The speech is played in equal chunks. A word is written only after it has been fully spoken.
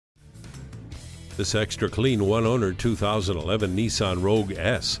This extra clean one-owner 2011 Nissan Rogue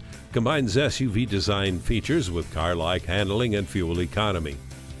S combines SUV design features with car-like handling and fuel economy.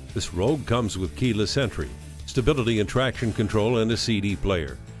 This Rogue comes with keyless entry, stability and traction control, and a CD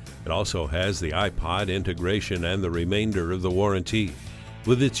player. It also has the iPod integration and the remainder of the warranty.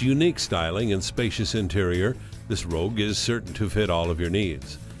 With its unique styling and spacious interior, this Rogue is certain to fit all of your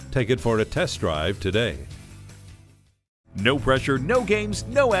needs. Take it for a test drive today. No pressure, no games,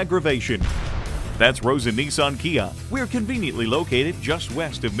 no aggravation. That's Rosen Nissan Kia. We're conveniently located just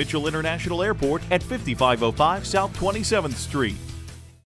west of Mitchell International Airport at 5505 South 27th Street.